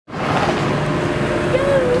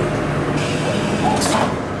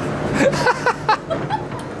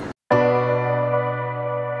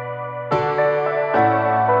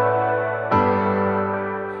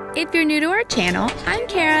If you're new to our channel, I'm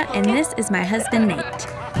Kara and this is my husband Nate.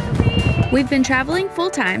 We've been traveling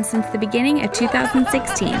full-time since the beginning of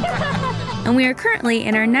 2016, and we are currently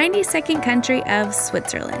in our 92nd country of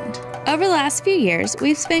Switzerland. Over the last few years,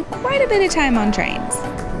 we've spent quite a bit of time on trains.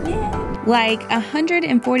 Like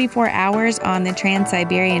 144 hours on the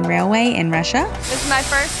Trans-Siberian Railway in Russia. This is my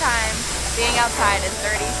first time being outside in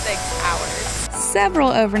 36 hours. Several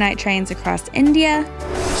overnight trains across India.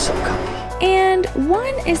 So comfy. And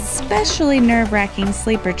one especially nerve-wracking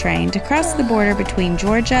sleeper train to cross the border between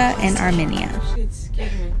Georgia and Armenia.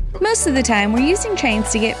 Most of the time, we're using trains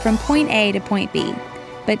to get from point A to point B.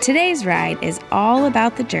 But today's ride is all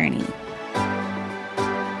about the journey.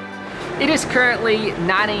 It is currently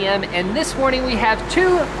 9 a.m. and this morning we have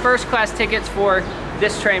 2 first-class tickets for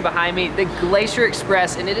this train behind me, the Glacier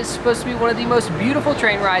Express, and it is supposed to be one of the most beautiful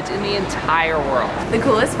train rides in the entire world. The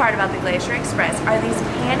coolest part about the Glacier Express are these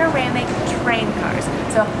panoramic train cars.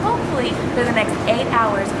 So hopefully for the next 8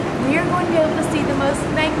 hours, we are going to be able to see the most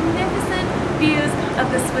magnificent views of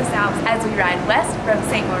the Swiss Alps as we ride west from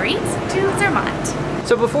St. Moritz to Zermatt.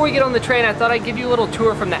 So before we get on the train, I thought I'd give you a little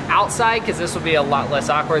tour from the outside because this will be a lot less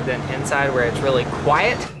awkward than inside where it's really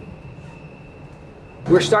quiet.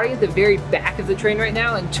 We're starting at the very back of the train right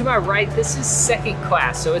now, and to my right, this is second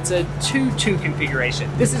class, so it's a 2-2 configuration.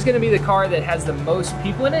 This is gonna be the car that has the most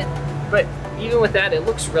people in it, but even with that, it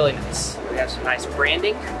looks really nice. We have some nice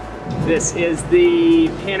branding. This is the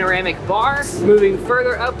panoramic bar. Moving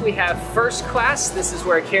further up, we have first class. This is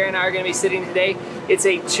where Kara and I are gonna be sitting today. It's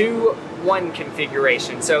a 2-1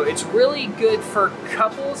 configuration. So it's really good for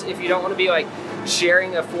couples if you don't wanna be like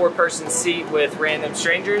sharing a 4-person seat with random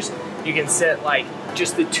strangers. You can sit like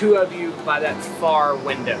just the 2 of you by that far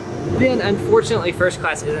window. Then unfortunately, first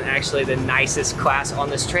class isn't actually the nicest class on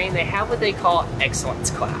this train. They have what they call excellence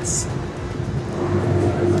class.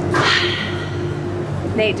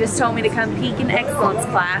 Nate just told me to come peek in excellence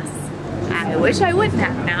class. I wish I wouldn't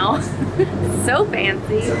have now. So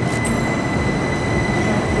fancy.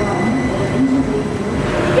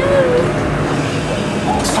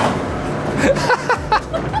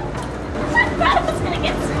 I was gonna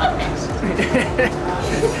get smushed.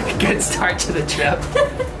 Good start to the trip.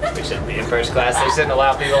 We shouldn't be in first class. They shouldn't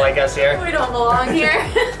allow people like us here. We don't belong here.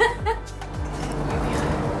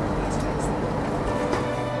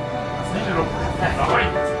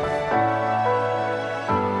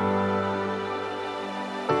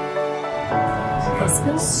 This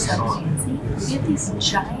feels so fancy. We have these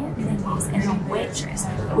giant menus and a waitress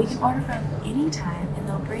that we can order from anytime, and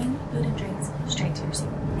they'll bring food and drinks straight to your seat.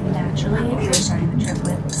 And naturally, we're starting the trip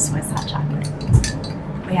with Swiss hot chocolate.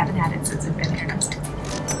 We haven't had it since we've been here. So good.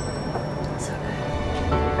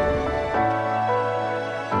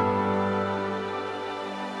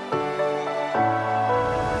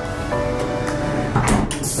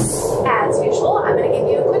 As usual, I'm gonna give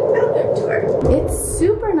you a quick bathroom tour. It's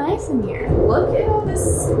super nice in here. Look at all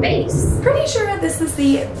this space. Pretty sure this is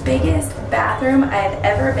the biggest bathroom I've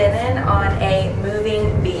ever been in on a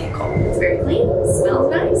moving vehicle. It's very clean, smells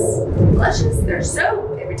nice, luscious, there's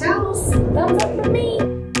soap, paper towels. Thumbs up for me.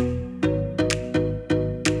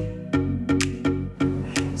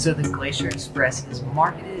 So the Glacier Express is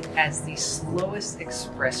marketed as the slowest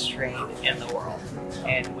express train in the world.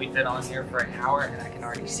 And we've been on here for an hour, and I can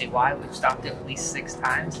already see why. We've stopped at least 6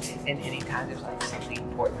 times, and anytime there's like something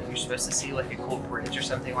important that you're supposed to see, like a cool bridge or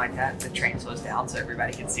something like that, the train slows down so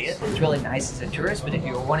everybody can see it. It's really nice as a tourist, but if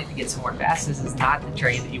you're wanting to get somewhere fast, this is not the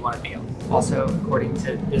train that you want to be on. Also, according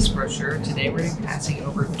to this brochure, today we're going to be passing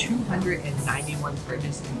over 291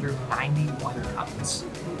 bridges and through 91 tunnels.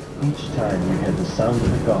 Each time you hear the sound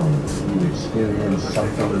of the gong, you experience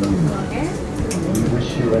something new. We wish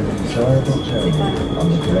you an enjoyable journey on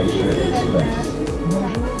the Glacier Express.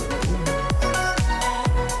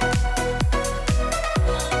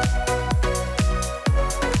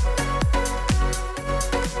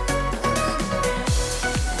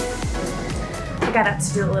 I got up to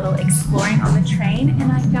do a little exploring on the train,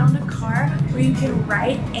 and I found a car where you can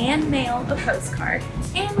write and mail a postcard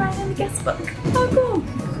and write in the guest book. How cool!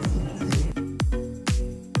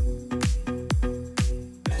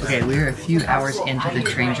 Okay, we're a few hours into the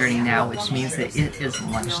train journey now, which means that it is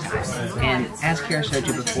lunchtime. And as Kara showed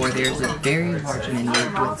you before, there's a very large menu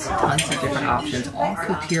with tons of different options, all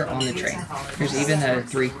cooked here on the train. There's even a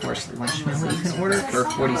 3-course lunch meal that you can order for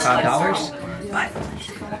 $45. But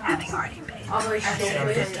having already paid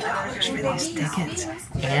 $6 for these tickets.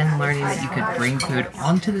 And learning that you could bring food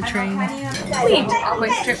onto the train. We took a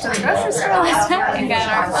quick trip to the grocery store last night and got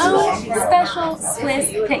our own special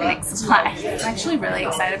Swiss picnic supply. I'm actually really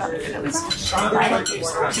excited about the food that we brought. Like,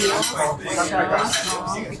 feels so small because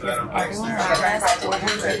everyone around us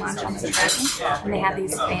orders their lunch on the train, and they have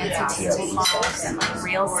these fancy tables and like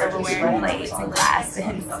real silverware and plates and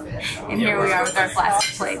glasses. And here we are with our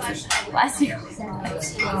plastic plates and plastic. It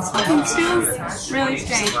feels really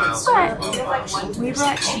strange, but we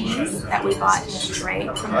brought cheese that we bought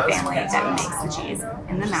straight from the family that makes the cheese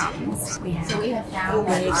in the mountains. We have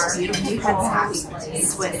big, beautiful pretzels,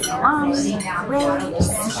 Swiss salami, ribs,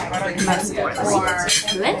 and most importantly,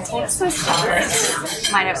 plenty of Swiss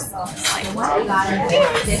chocolate. Might have like, what?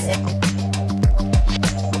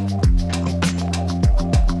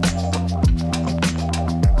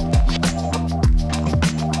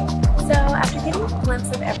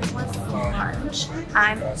 Of everyone's lunch.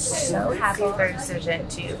 I'm so happy with our decision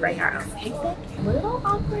to bring our own picnic. A little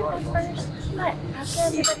awkward at first, but after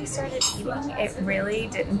everybody started eating, it really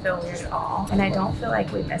didn't feel weird at all. And I don't feel like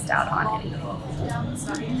we missed out on anything.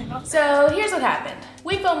 So here's what happened.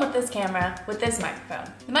 We filmed with this camera with this microphone.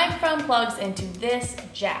 The microphone plugs into this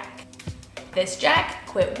jack. This jack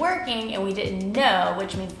quit working and we didn't know,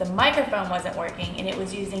 which means the microphone wasn't working and it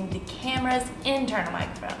was using the camera's internal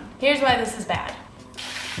microphone. Here's why this is bad.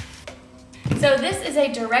 So this is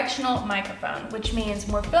a directional microphone, which means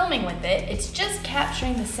when we're filming with it, it's just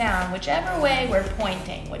capturing the sound whichever way we're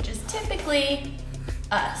pointing, which is typically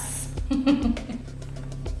us. And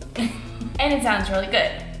it sounds really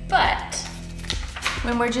good. But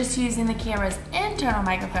when we're just using the camera's internal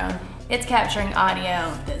microphone, it's capturing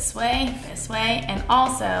audio this way, and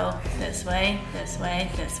also this way, this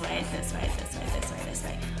way, this way, this way, this way, this way, this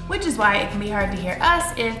way. Which is why it can be hard to hear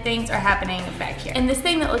us if things are happening back here. And this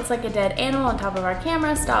thing that looks like a dead animal on top of our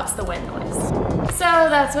camera stops the wind noise. So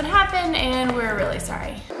that's what happened, and we're really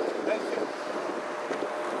sorry.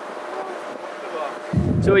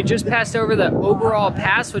 So we just passed over the overall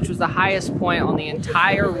pass, which was the highest point on the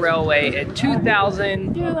entire railway at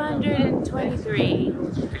 2,223.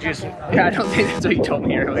 Yeah, I don't think that's what you told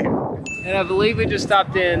me earlier. And I believe we just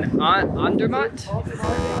stopped in Zermatt.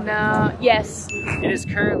 No, yes. It is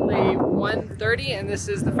currently 1:30 and this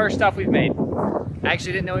is the first stop we've made. I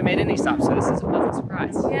actually didn't know we made any stops, so this is a pleasant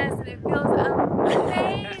surprise. Yes, and it feels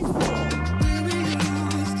amazing.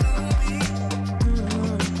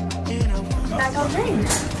 Back on train.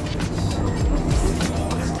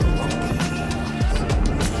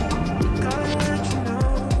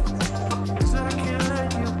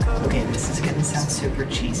 Okay, this is gonna sound super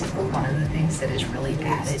cheesy, but one of the things that has really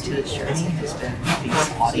added to this journey has been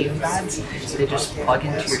these audio guides. They just plug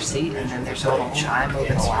into your seat and then there's a little chime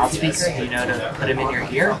over the loudspeaker, you know, to put them in your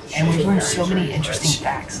ear. And we've learned so many interesting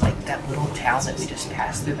facts, like that little town that we just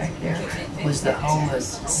passed through back there was the home of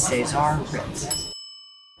Moritz.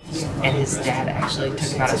 And his dad actually took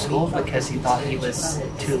him out of school because he thought he was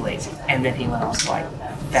too lazy. And then he went on to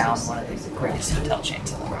found one of the greatest hotel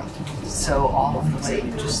chains in the world. So all of the way,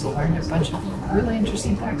 we just learned a bunch of really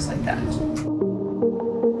interesting facts like that.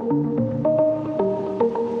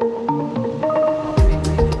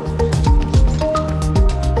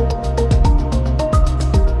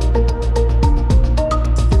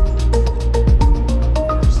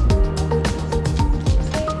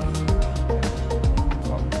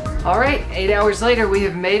 All right, 8 hours later, we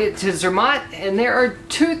have made it to Zermatt, and there are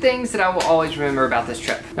two things that I will always remember about this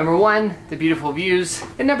trip. Number one, the beautiful views,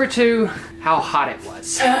 and number two, how hot it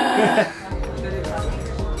was.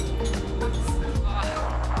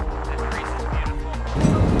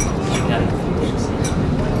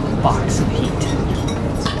 Box of heat.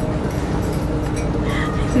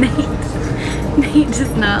 Nate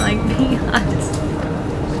does not like being hot.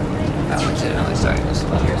 I'm legitimately starting to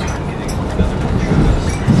sweat.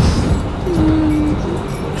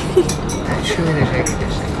 Surely there's air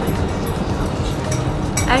conditioning.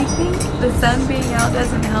 I think the sun being out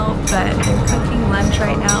doesn't help, but they're cooking lunch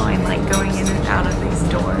right now and like going in and out of these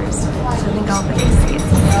doors. So I think all the AC is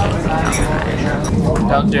outside.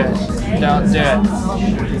 Don't do it. Don't do it.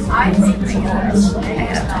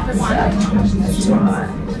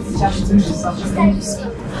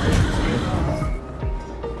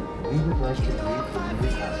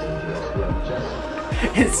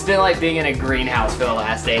 It's been like being in a greenhouse for the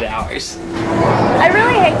last 8 hours. I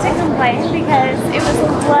really hate to complain because it was a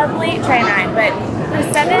lovely train ride, but For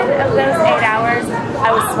 7 of those 8 hours,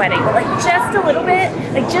 I was sweating, but like just a little bit,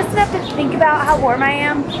 like just enough to think about how warm I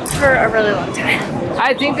am for a really long time.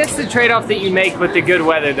 I think that's the trade-off that you make with the good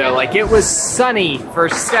weather though. Like it was sunny for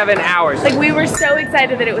 7 hours. Like we were so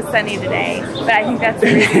excited that it was sunny today, but I think that's the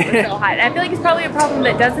reason it was so hot. And I feel like it's probably a problem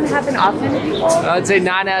that doesn't happen often to people. I'd say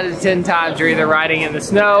 9 out of 10 times you're either riding in the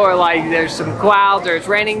snow or like there's some clouds or it's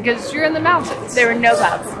raining because you're in the mountains. There were no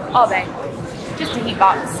clouds all day. Just a heat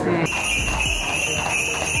box.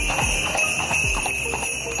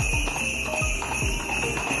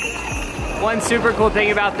 One super cool thing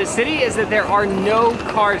about this city is that there are no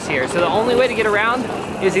cars here. So the only way to get around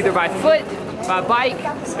is either by foot, by bike,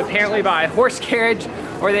 apparently by horse carriage,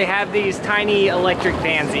 or they have these tiny electric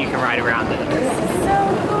vans that you can ride around in.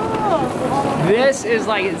 So cool. This is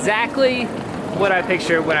like exactly what I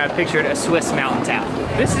pictured when I pictured a Swiss mountain town.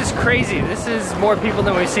 This is crazy. This is more people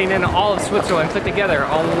than we've seen in all of Switzerland put together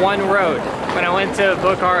on one road. When I went to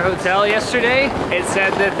book our hotel yesterday, it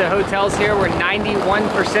said that the hotels here were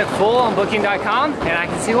 91% full on booking.com, and I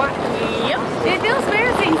can see why. Yep. It feels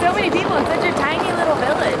weird seeing so many people in such a tiny little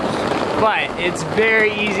village. But it's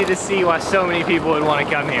very easy to see why so many people would want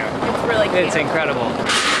to come here. It's really cute. It's incredible.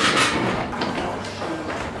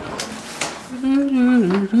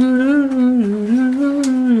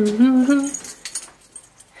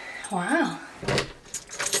 Wow.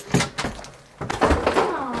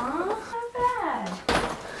 Aww, not bad.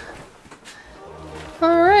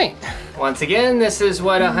 All right. Once again, this is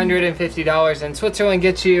what $150 in Switzerland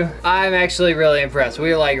gets you. I'm actually really impressed.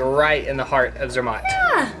 We're like right in the heart of Zermatt.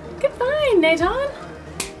 Yeah, good find, Nathan.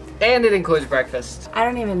 And it includes breakfast. I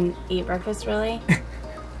don't even eat breakfast really,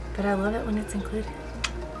 but I love it when it's included.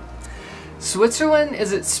 Switzerland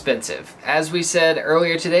is expensive. As we said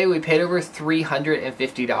earlier today, we paid over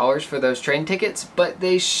 $350 for those train tickets, but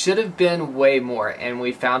they should have been way more, and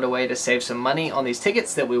we found a way to save some money on these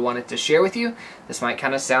tickets that we wanted to share with you. This might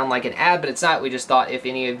kind of sound like an ad, but it's not. We just thought if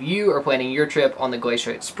any of you are planning your trip on the Glacier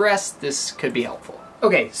Express, this could be helpful.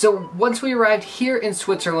 Okay, so once we arrived here in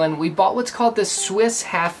Switzerland, we bought what's called the Swiss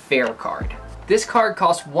Half Fare card. This card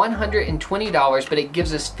costs $120, but it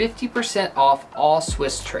gives us 50% off all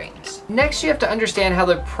Swiss trains. Next, you have to understand how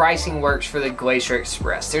the pricing works for the Glacier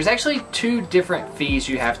Express. There's actually 2 different fees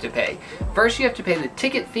you have to pay. First, you have to pay the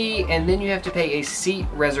ticket fee, and then you have to pay a seat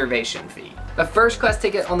reservation fee. A first class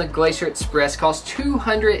ticket on the Glacier Express costs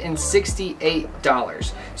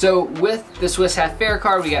 $268. So with the Swiss Half Fare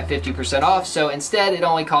card, we got 50% off, so instead it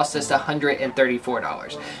only cost us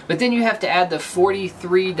 $134. But then you have to add the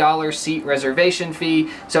 $43 seat reservation fee,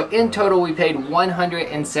 so in total we paid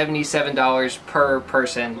 $177 per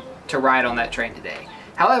person to ride on that train today.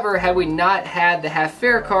 However, had we not had the Half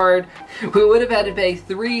Fare card, we would have had to pay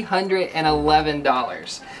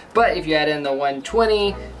 $311. But if you add in the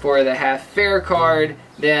 $120 for the Half Fare card,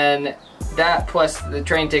 then that plus the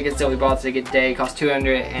train tickets that we bought to get day cost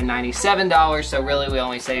 $297. So really we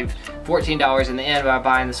only saved $14 in the end by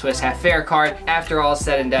buying the Swiss Half Fare card. After all is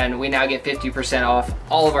said and done, we now get 50% off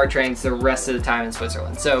all of our trains the rest of the time in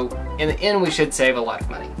Switzerland. So in the end, we should save a lot of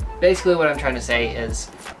money. Basically what I'm trying to say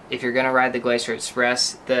is, if you're gonna ride the Glacier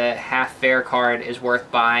Express, the Half Fare card is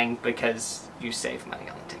worth buying because you save money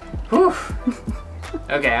on the ticket. Whew.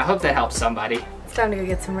 Okay, I hope that helps somebody. It's time to go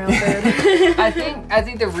get some real food. I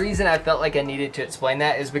think the reason I felt like I needed to explain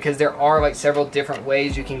that is because there are like several different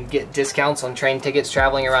ways you can get discounts on train tickets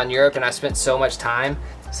traveling around Europe, and I spent so much time,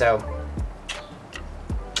 so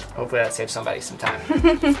hopefully that saves somebody some time.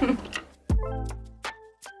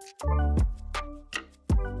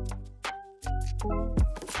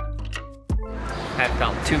 That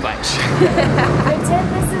felt too much. Pretend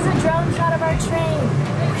this is a drone shot of our train.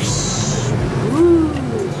 Ooh.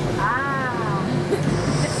 Wow.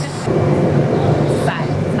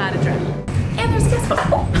 It's not a drone. And there's guest book.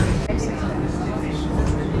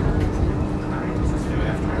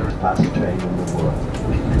 Fast train in the world.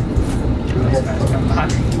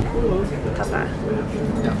 Papa.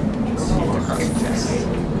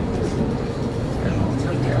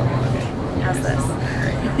 How's this?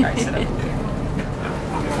 Alright, sit up.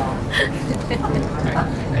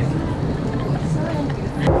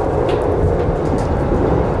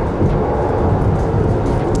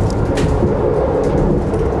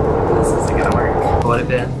 This isn't gonna work. What would it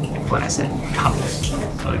been when I said tunnel? I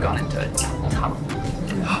would have gone into it. Tunnel.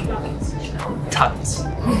 Tunnels.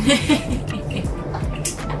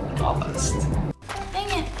 Almost. Dang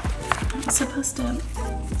it. I'm supposed to